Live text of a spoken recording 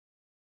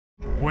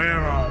Where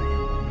are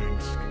you,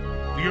 Minsk?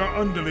 Do your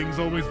underlings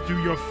always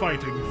do your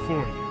fighting for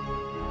you?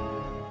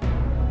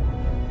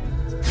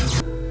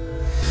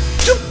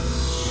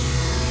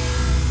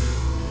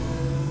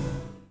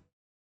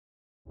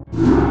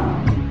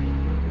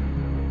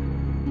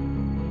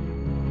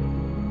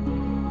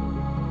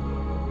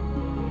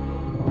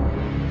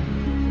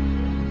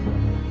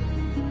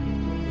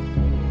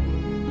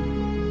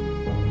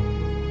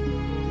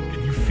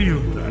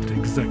 Feel that,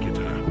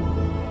 Executor.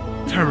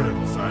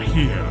 Terrans are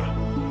here,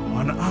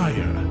 on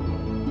Aya.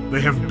 They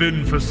have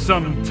been for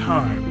some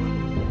time,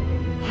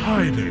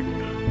 hiding.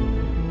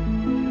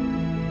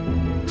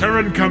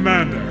 Terran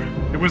Commander,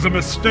 it was a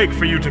mistake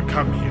for you to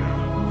come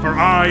here, for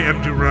I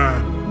am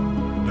Duran,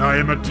 and I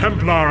am a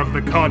Templar of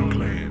the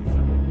Conclave.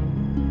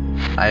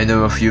 I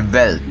know of you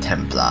well,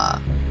 Templar.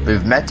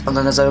 We've met on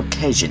another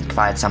occasion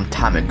quite some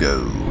time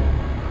ago.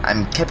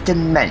 I'm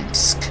Captain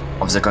Minsk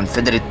of the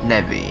Confederate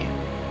Navy.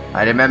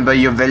 I remember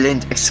your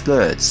valiant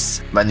exploits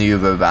when you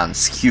were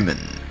once human.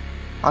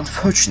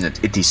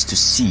 Unfortunate it is to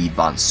see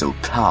one so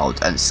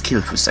proud and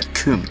skillful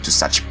succumb to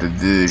such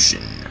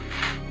perversion.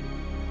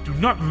 Do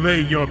not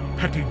lay your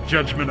petty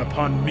judgment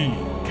upon me,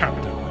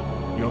 Captain.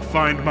 You'll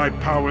find my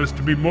powers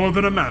to be more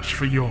than a match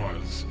for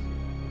yours.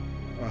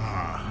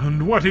 Ah,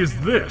 and what is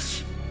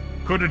this?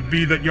 Could it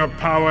be that your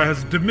power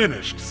has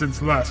diminished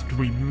since last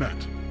we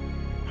met?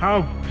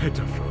 How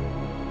pitiful.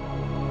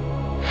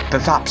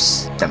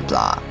 Perhaps,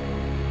 Templar.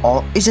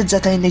 Or is it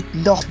that I need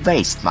not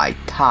waste my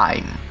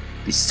time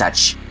with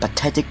such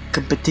pathetic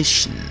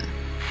competition?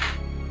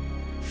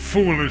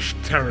 Foolish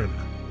Terran.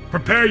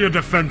 Prepare your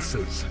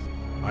defenses.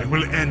 I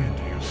will end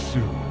you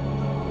soon.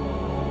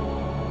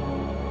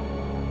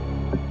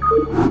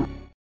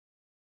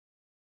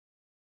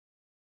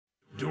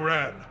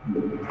 Duran,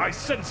 I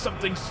sense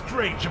something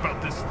strange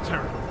about this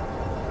Terran.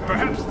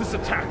 Perhaps this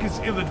attack is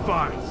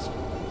ill-advised.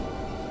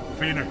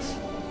 Phoenix,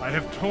 I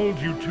have told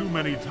you too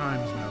many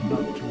times now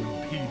not to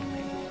impede me.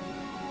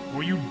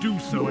 For you do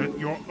so at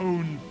your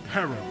own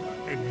peril,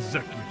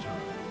 Executor.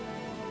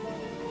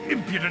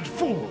 Impudent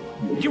fool!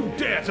 You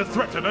dare to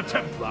threaten a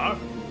Templar?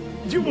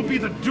 You will be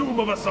the doom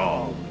of us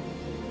all!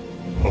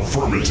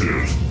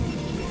 Affirmative.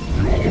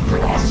 Look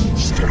at us,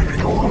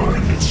 standing on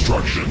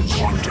instructions.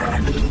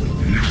 Contact.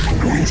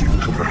 Waiting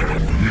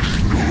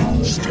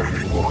command.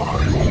 Standing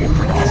by.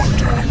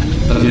 Contact.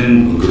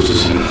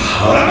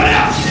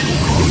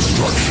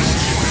 Instructions.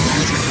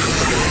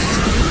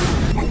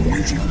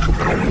 Awaiting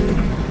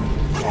command.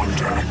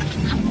 Contact.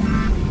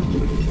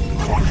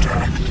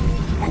 Contact.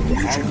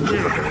 Awaiting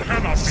command.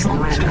 Cannot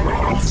be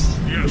broken.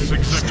 Yes,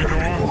 Executor.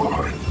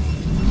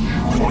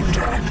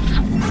 Contact.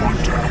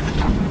 Contact.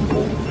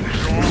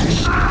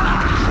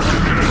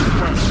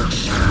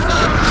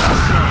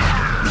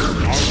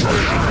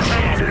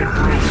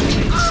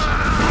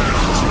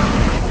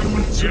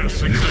 Yes,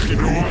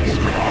 Executor. Our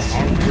will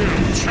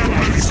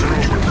cannot be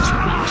broken.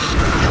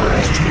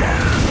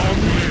 Long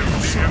live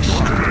the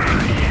Empire.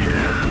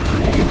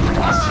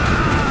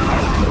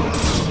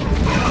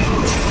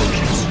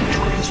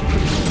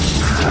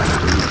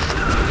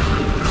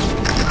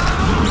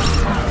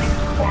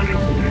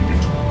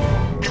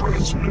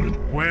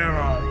 Where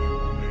are you,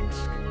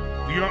 Minsk?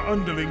 Do your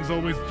underlings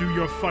always do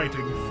your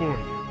fighting for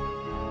you?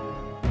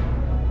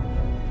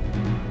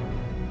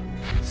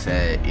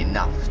 Fair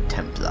enough,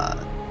 Templar.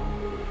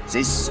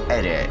 This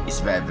area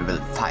is where we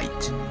will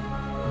fight.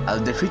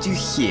 I'll defeat you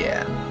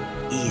here,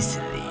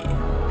 easily.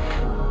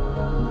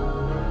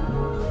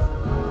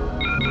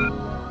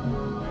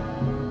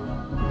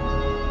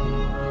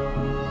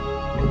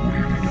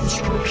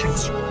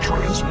 Instructions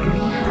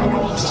transmitted.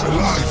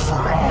 Life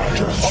for all.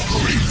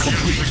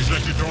 Complete.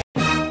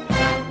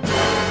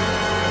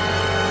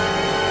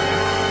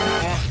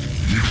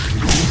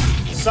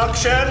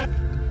 Suction.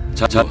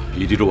 자,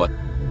 이리로 왔.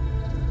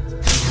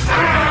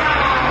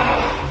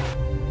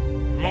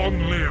 Long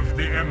live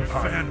the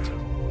Empire.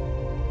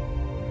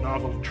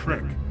 Novel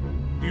trick.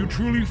 Do you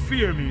truly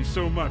fear me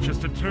so much as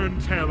to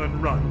turn tail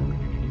and run?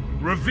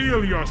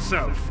 Reveal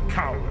yourself,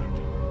 coward.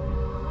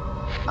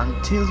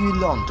 Until you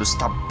learn to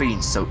stop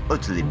being so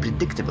utterly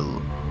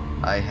predictable,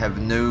 I have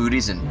no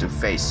reason to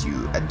face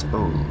you at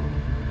all.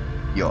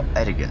 Your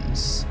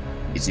arrogance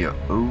is your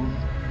own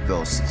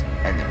worst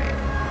enemy,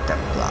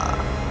 Templar.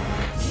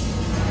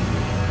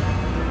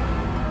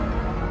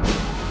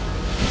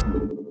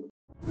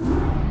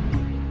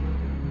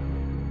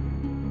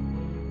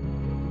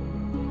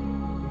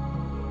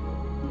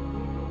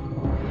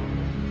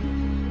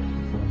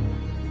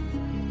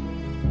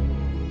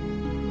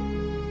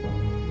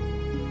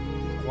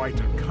 Quite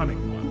a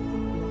cunning one.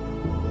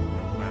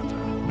 No matter,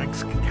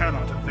 Minsk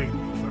cannot evade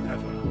me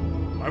forever.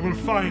 I will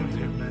find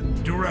him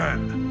and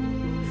Duran.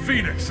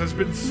 Phoenix has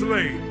been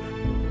slain.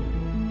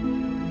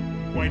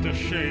 Quite a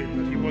shame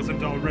that he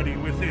wasn't already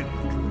within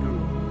the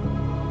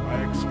Dragoon.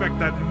 I expect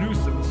that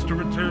nuisance to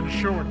return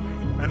shortly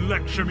and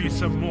lecture me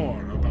some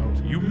more about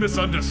you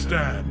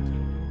misunderstand.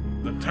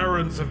 The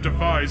Terrans have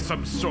devised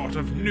some sort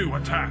of new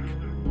attack.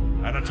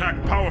 An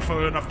attack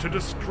powerful enough to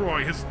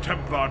destroy his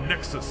Templar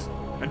nexus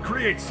and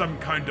create some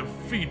kind of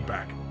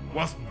feedback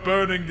whilst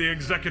burning the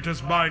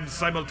Executor's mind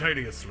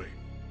simultaneously.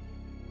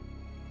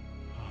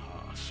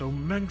 So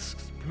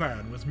Mengsk's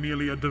plan was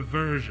merely a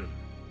diversion.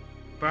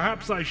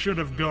 Perhaps I should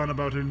have gone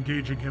about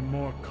engaging him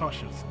more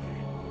cautiously.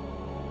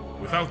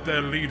 Without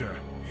their leader,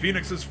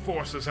 Phoenix's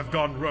forces have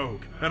gone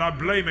rogue and are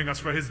blaming us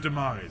for his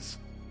demise.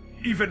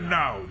 Even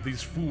now,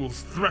 these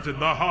fools threaten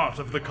the heart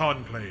of the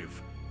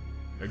Conclave.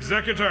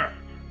 Executor,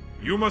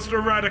 you must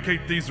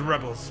eradicate these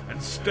rebels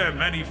and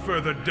stem any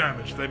further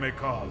damage they may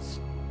cause.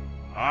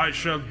 I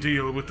shall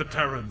deal with the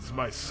Terrans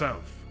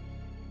myself.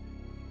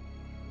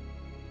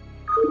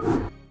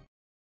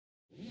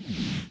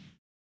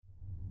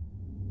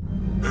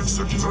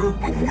 Executor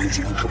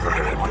awaiting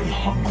command. I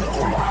hunger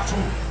for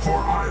battle, for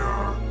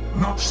ire.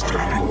 Not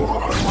standing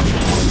by.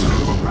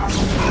 For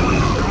battle.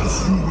 As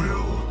you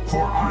will.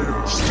 For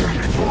ire.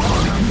 Standing for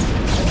ire.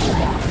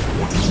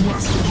 What did you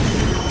ask me?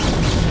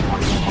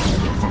 I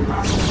hunger for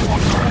battle, for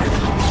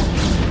ire.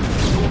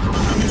 Your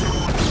command.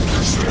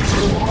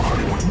 Executor,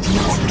 what did you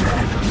ask me?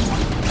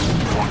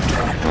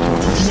 Contact.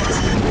 What did you ask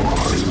me?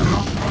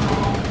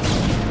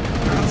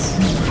 As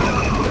you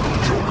will.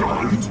 Your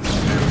command.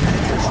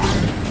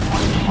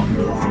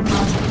 Hunger for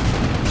battle.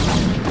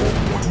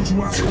 What did you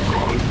ask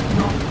for?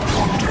 Not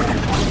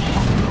contact.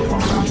 Hunger for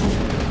battle.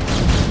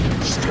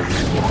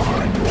 Standing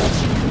behind us.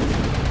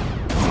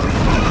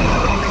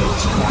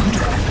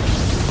 Contact.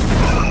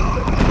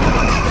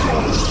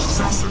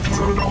 Assassin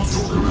turned off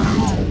your command.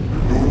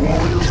 Your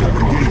warriors have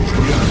engaged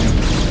again.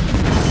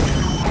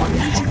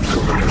 Awaiting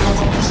command.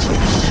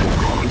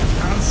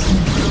 As you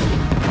will.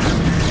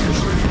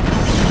 Immediately.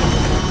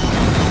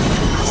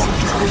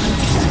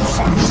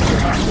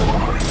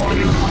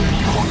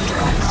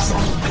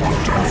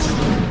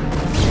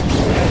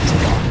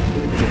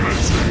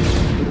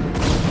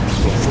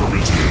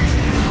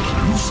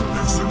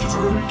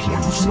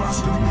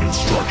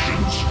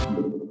 Instructions.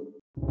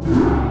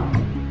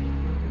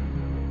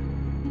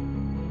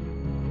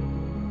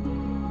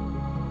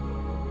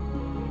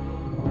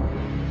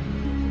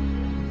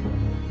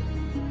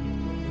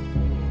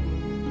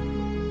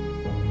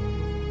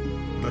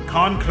 The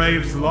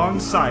Conclave's long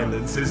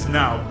silence is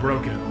now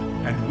broken,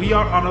 and we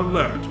are on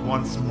alert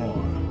once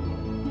more.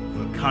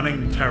 The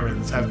cunning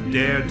Terrans have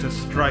dared to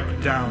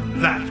strike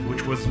down that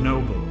which was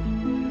noble.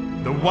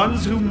 The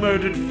ones who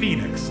murdered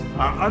Phoenix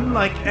are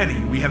unlike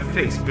any we have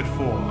faced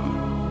before.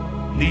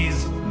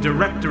 These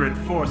Directorate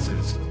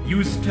forces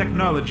use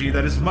technology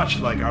that is much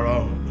like our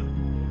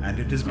own, and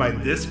it is by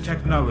this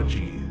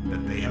technology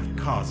that they have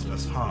caused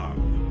us harm.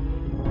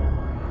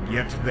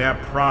 Yet their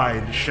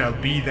pride shall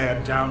be their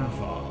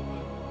downfall.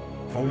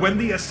 For when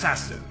the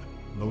assassin,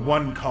 the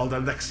one called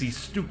Alexei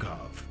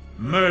Stukov,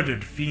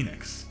 murdered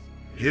Phoenix,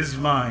 his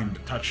mind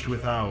touched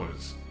with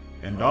ours,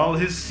 and all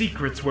his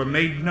secrets were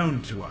made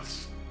known to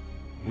us.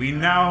 We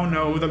now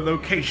know the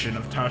location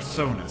of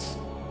Tarsonis,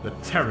 the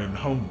Terran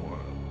homeworld.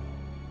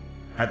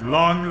 At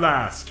long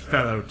last,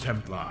 fellow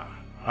Templar,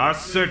 our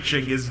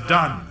searching is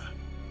done.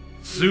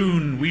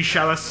 Soon we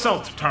shall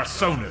assault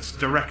Tarsonis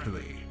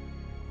directly.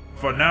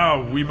 For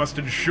now, we must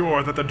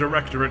ensure that the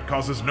Directorate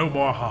causes no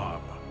more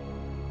harm.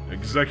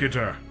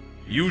 Executor,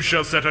 you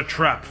shall set a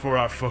trap for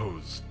our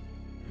foes.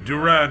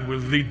 Duran will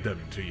lead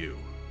them to you.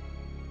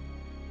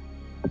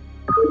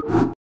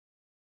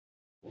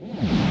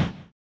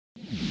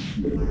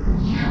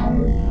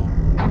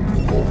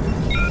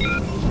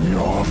 We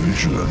are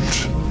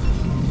vigilant.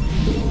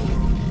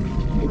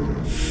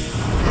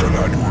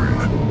 Galadul.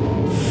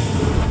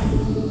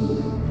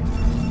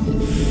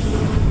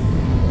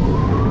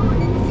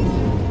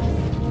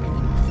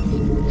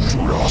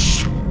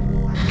 Juras.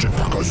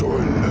 뒤바꿔져.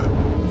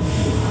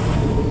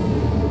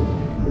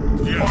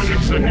 Yes,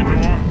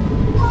 Executor.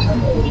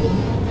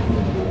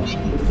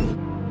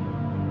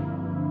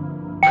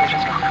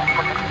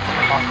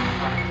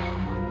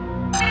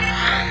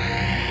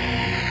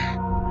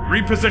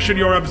 Reposition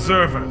your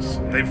observers.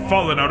 They've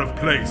fallen out of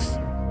place.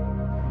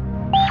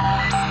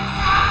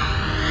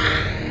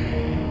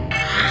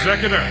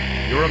 Executor,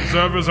 your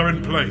observers are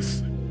in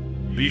place.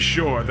 Be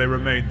sure they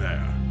remain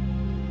there.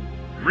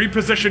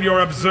 Reposition your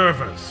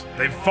observers.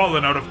 They've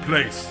fallen out of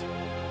place.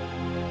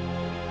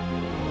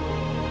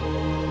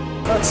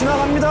 자,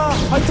 지나갑니다.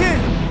 파이팅!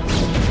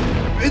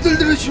 왜들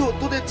들으시오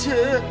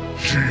도대체?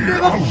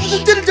 내가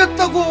무슨 죄를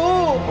졌다고?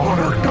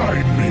 Honor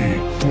guide me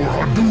for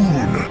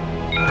Hadun.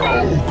 Go,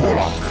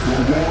 Golak.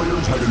 Your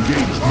warriors have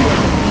engaged the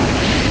enemy.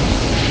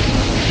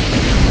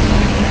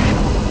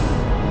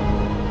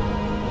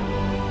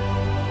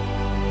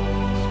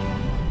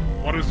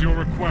 What is your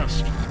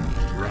request?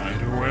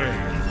 Right away.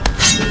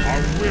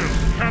 Our will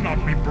cannot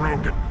be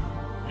broken.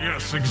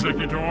 Yes,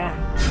 Executor.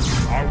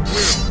 Our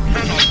will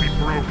cannot be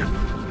broken.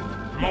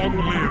 Long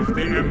live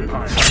the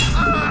Empire.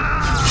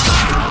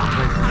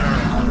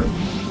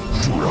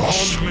 Long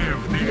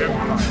live the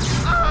Empire.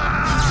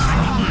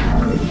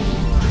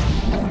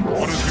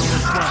 What is your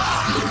request?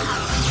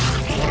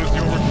 What is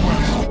your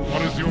request?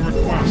 What is your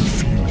request?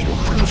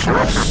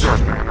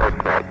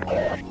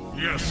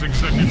 Yes,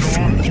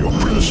 Executor. Your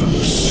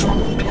presence.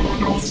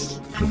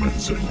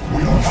 Commencing.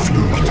 We are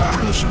under your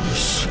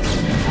presence.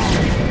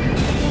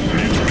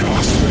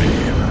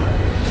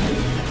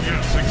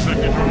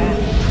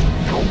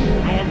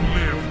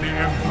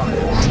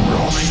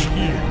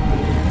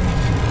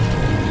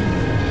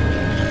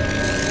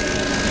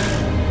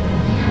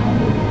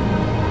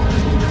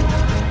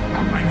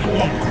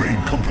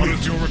 What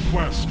is your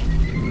request?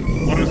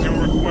 What is your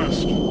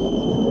request?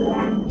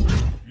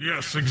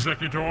 Yes,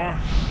 Executor.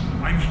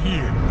 I'm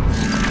here.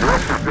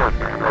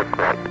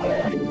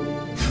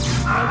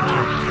 I'll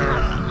take care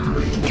of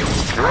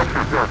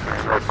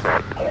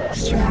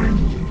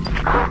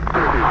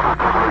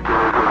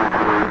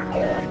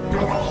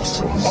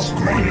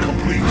Upgrade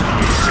complete.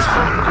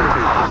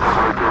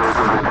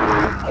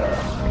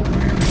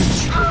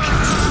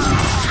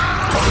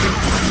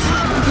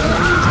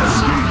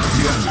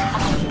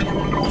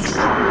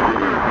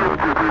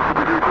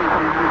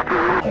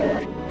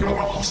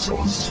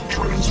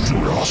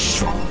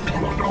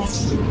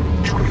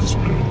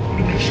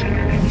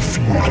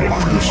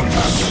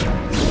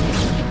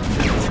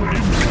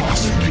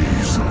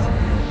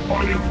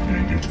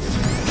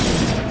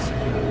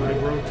 I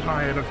grow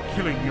tired of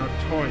killing your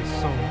toy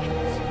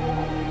soldiers.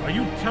 Are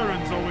you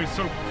Terrans always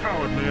so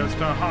cowardly as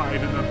to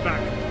hide in the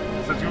back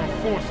as your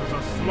forces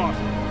are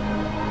slaughtered?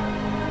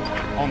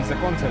 On the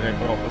contrary,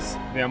 Protoss,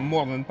 we are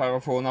more than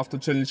powerful enough to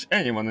challenge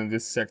anyone in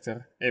this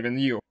sector, even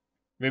you.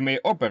 We may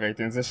operate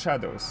in the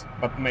shadows,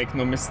 but make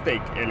no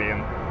mistake,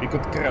 alien, we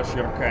could crush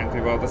your kind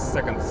without a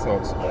second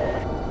thought.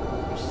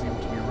 You seem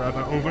to be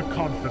rather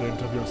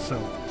overconfident of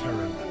yourself,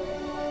 Terran.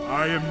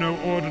 I am no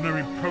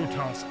ordinary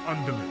Protoss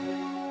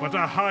underling, but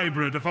a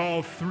hybrid of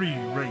all three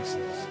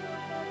races.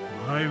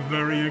 My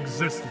very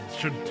existence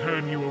should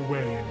turn you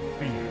away in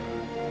fear.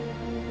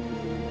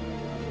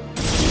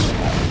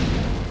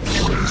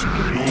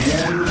 The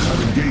warriors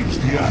have engaged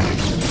the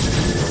enemy.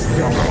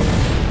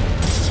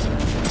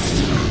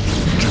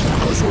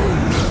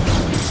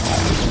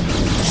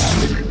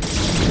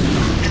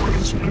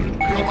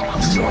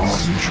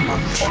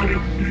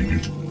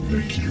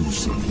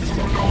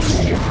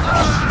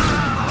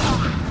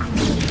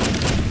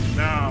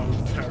 Now,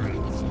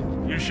 Terrans,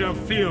 you shall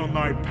feel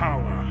my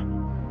power.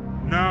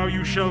 Now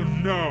you shall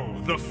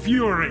know the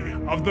fury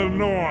of the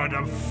Lord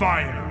of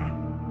Fire.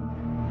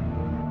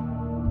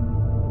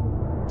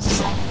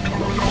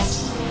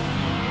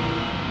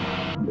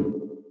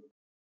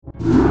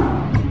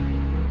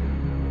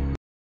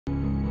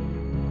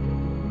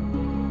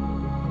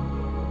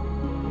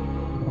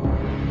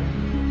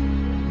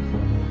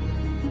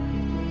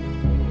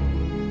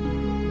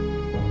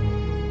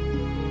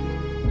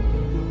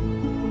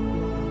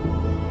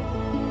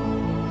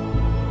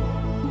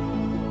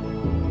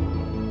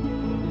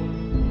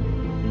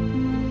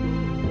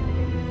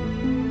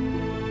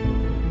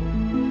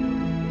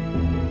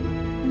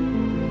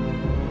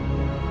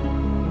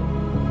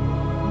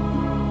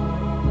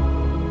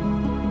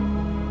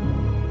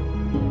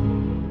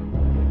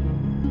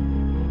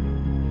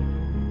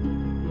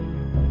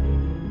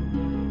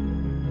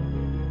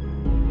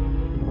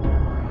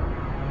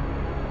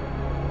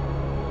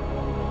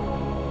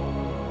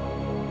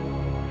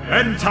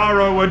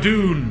 Entaro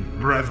Adun,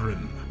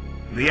 brethren.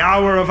 The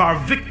hour of our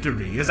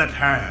victory is at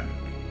hand.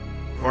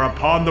 For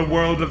upon the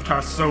world of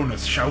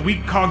Tarsonis shall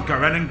we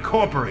conquer and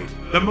incorporate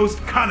the most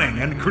cunning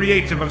and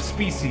creative of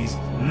species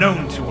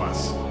known to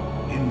us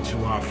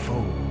into our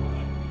fold.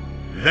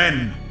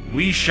 Then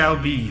we shall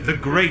be the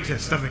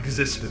greatest of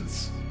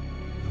existence.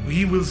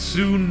 We will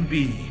soon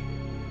be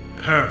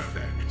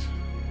perfect.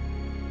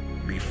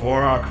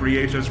 Before our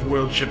Creator's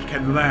worldship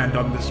can land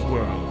on this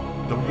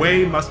world, the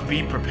way must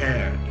be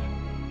prepared.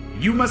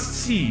 You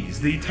must seize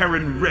the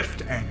Terran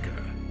Rift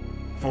Anchor,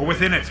 for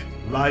within it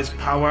lies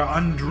power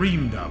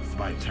undreamed of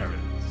by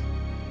Terrans.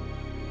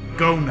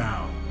 Go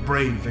now,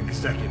 brave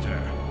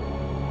Executor.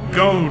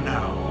 Go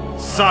now,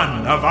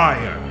 Son of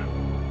Ire.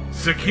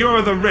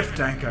 Secure the Rift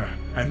Anchor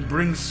and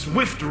bring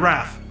swift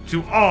wrath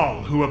to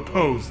all who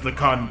oppose the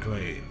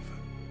Conclave.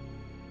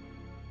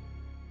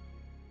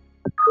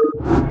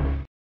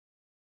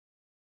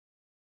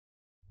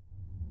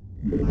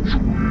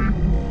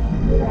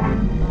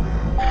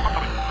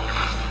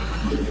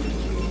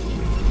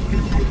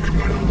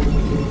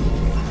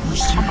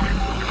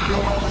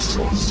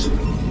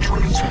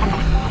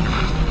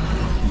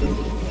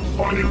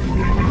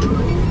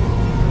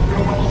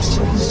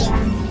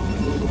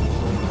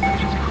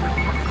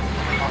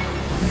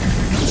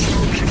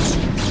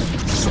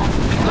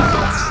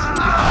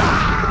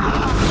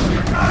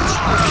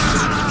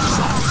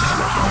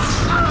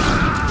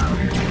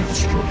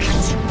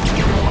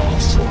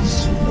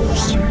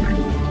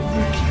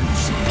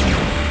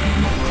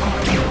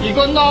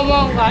 이건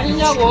너무한 거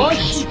아니냐고,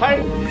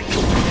 씨발.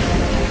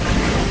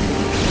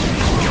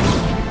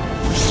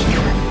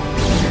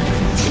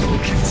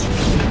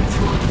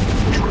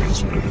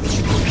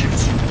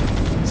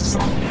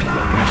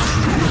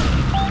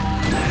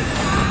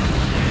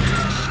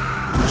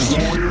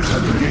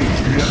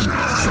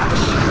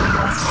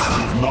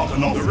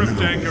 The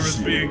Rift Anchor is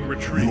being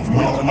retrieved.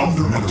 Not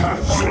under attack,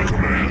 your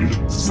command.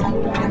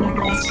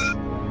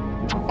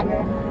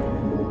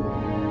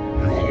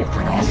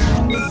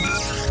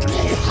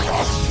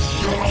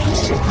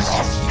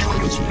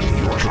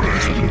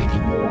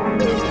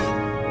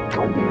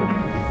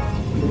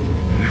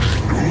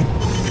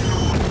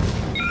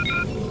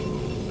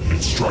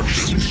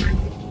 Instructions.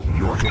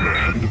 Your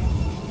command.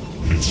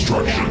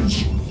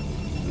 Instructions.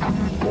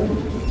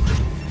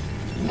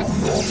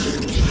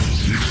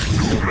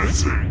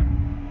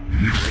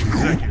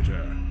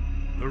 Executor,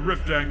 the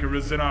rift anchor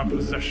is in our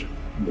possession.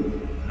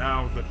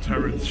 Now the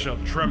Terrans shall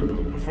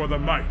tremble before the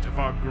might of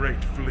our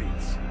great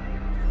fleets.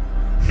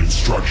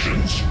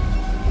 Instructions.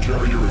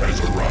 Carrier has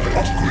arrived.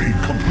 Upgrade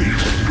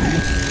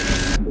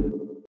complete.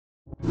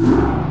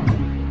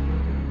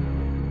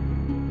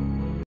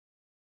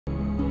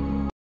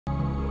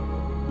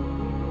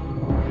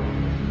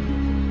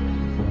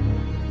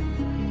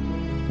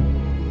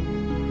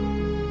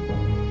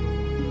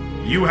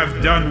 You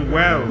have done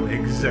well,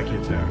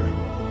 Executor.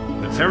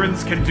 The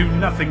Terrans can do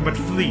nothing but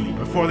flee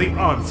before the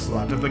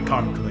onslaught of the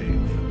Conclave.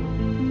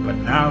 But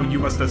now you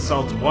must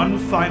assault one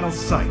final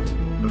site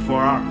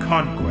before our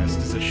conquest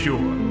is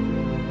assured.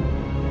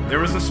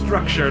 There is a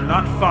structure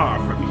not far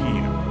from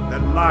here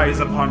that lies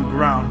upon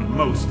ground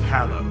most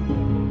hallowed.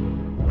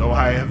 Though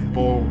I have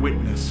bore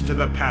witness to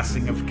the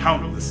passing of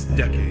countless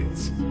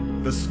decades,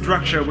 the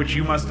structure which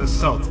you must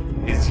assault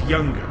is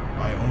younger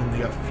by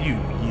only a few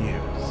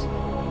years.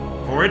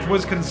 For it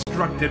was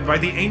constructed by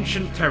the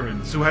ancient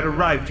Terrans who had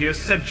arrived here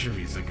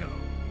centuries ago,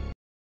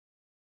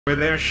 where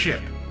their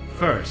ship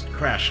first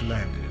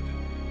crash-landed.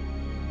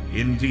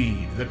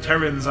 Indeed, the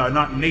Terrans are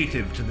not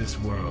native to this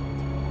world,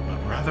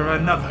 but rather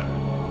another,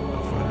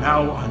 but for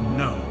now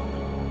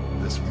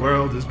unknown. This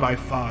world is by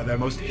far their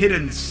most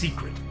hidden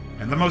secret,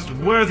 and the most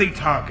worthy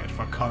target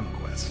for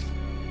conquest.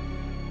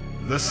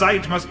 The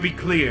site must be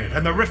cleared,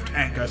 and the rift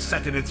anchor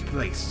set in its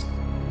place.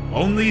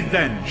 Only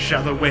then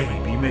shall the way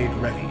be made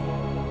ready.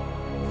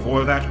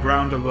 For that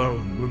ground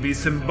alone will be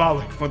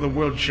symbolic for the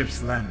world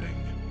ship's landing.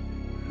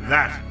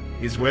 That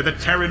is where the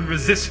Terran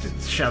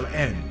resistance shall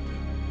end.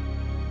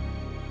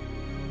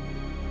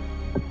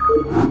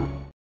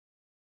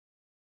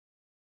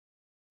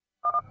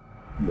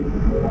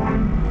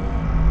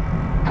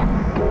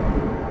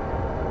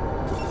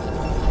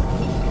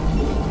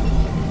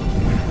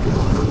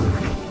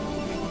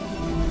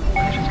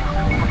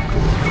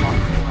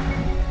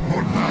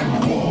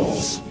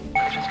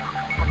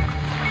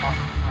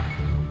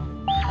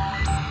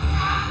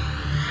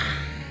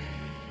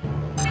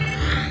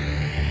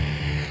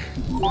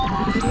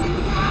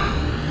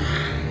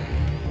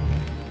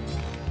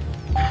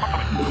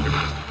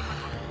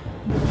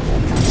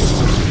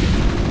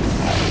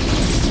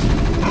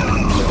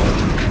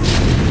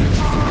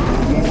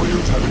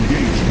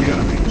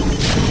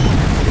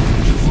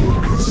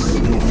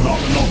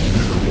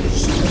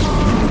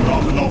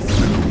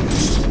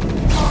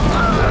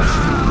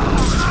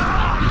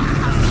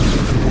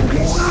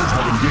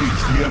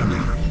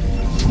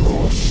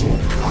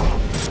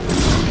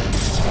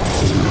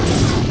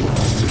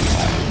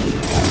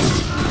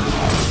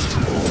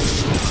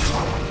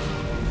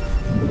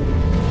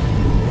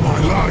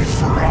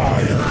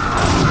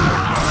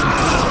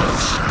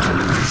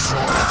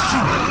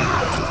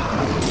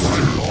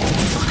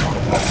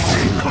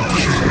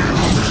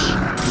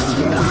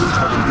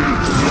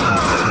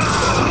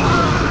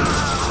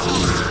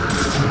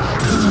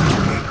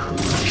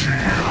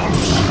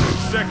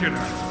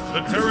 The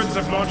Terrans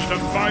have launched a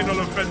final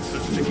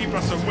offensive to keep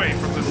us away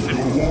from the city.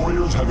 Your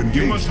warriors have engaged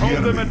You must hold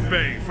the them enemy. at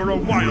bay for a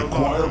while You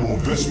require longer. more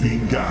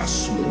Vespene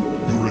gas. You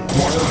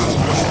require more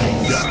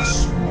Vespene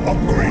gas.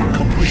 Upgrade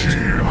complete.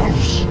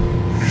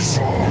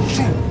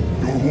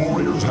 Your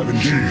warriors have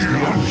engaged the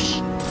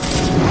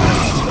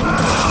enemy.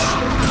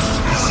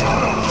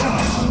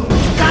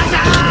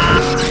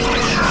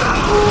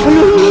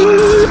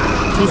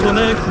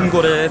 조선의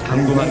궁궐에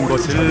당동한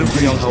것을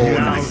운영하온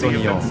Now the 백성이여,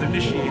 events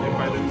initiated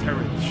by the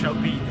Terrans shall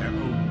be their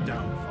own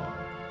downfall.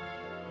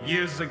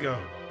 Years ago,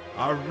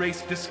 our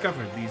race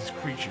discovered these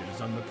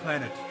creatures on the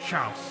planet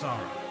Chao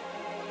Sara.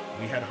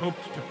 We had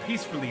hoped to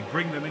peacefully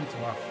bring them into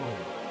our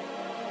fold.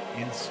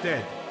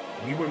 Instead,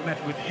 we were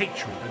met with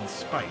hatred and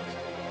spite.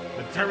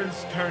 The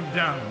Terrans turned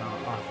down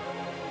our offer,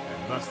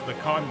 and thus the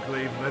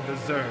Conclave led the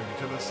Zerg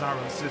to the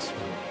Sara system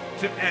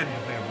to end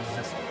their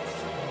resistance.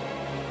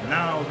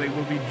 Now they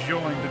will be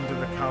joined into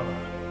the Kala,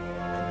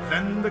 and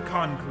then the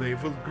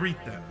Conclave will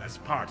greet them as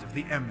part of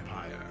the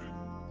Empire.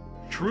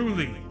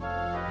 Truly,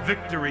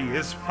 victory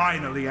is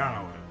finally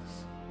ours.